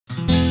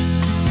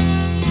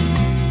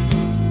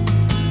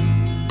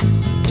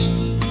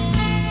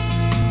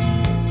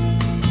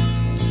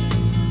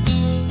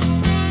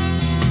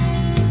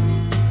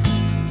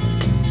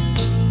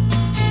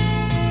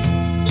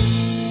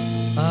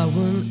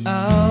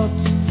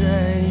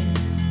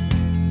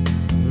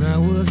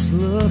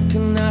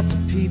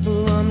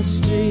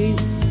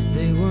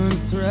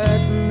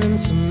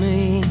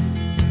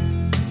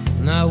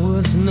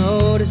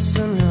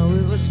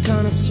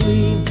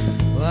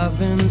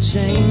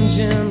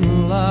changing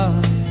a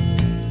lot.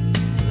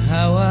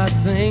 How I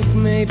think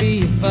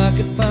maybe if I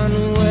could find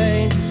a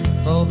way,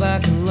 fall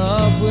back in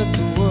love with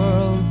the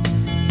world,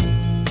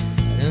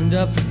 I'd end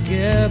up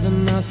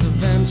forgiving us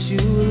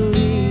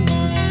eventually.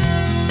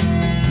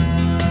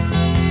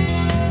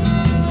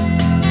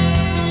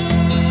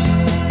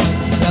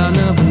 'Cause I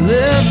never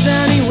lived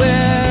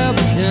anywhere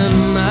but in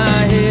my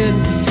head.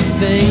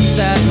 Think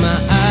that my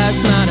eyes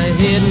might have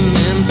hidden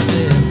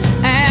instead.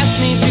 Ask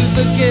me to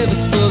forgive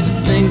us for the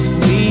things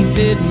we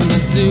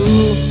didn't do.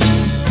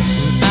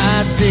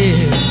 I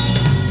did,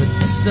 but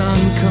the sun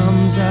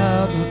comes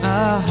out and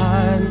I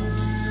hide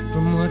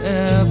from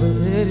whatever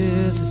it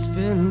is that's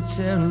been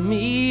tearing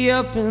me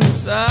up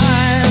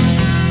inside.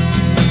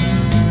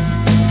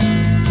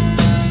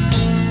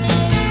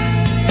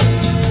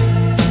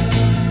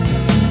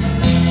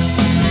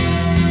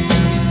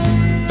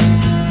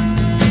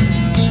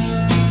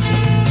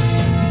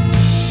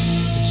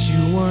 But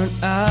you weren't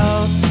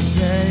out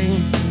today.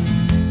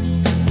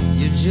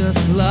 You're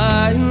just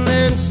lying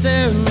there and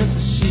staring at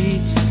the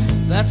sheets.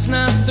 That's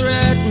not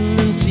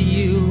threatening to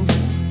you.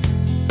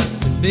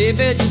 And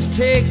baby, just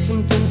take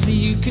something so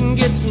you can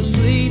get some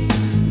sleep.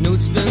 Know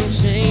it's been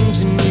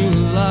changing you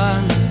a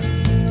lot.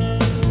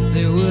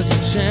 There was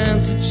a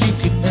chance that you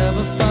could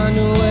ever find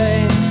a way,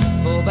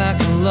 fall back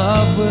in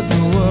love with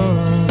the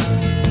world.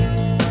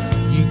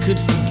 You could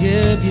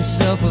forgive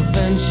yourself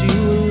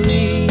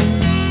eventually.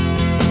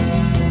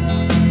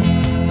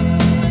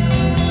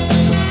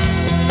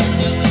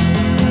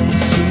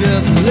 You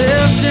never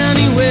lived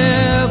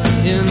anywhere but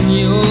in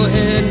your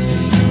head.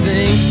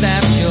 Think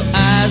that your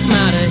eyes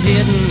might have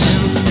hidden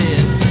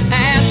instead.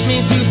 Ask me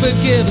to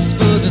forgive us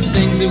for the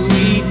things that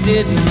we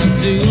didn't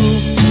do.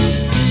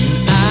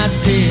 And I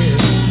did,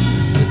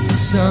 but the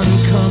sun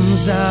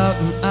comes out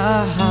and I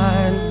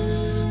hide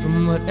from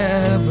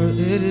whatever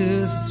it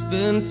is that's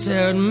been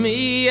tearing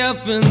me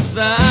up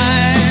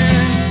inside.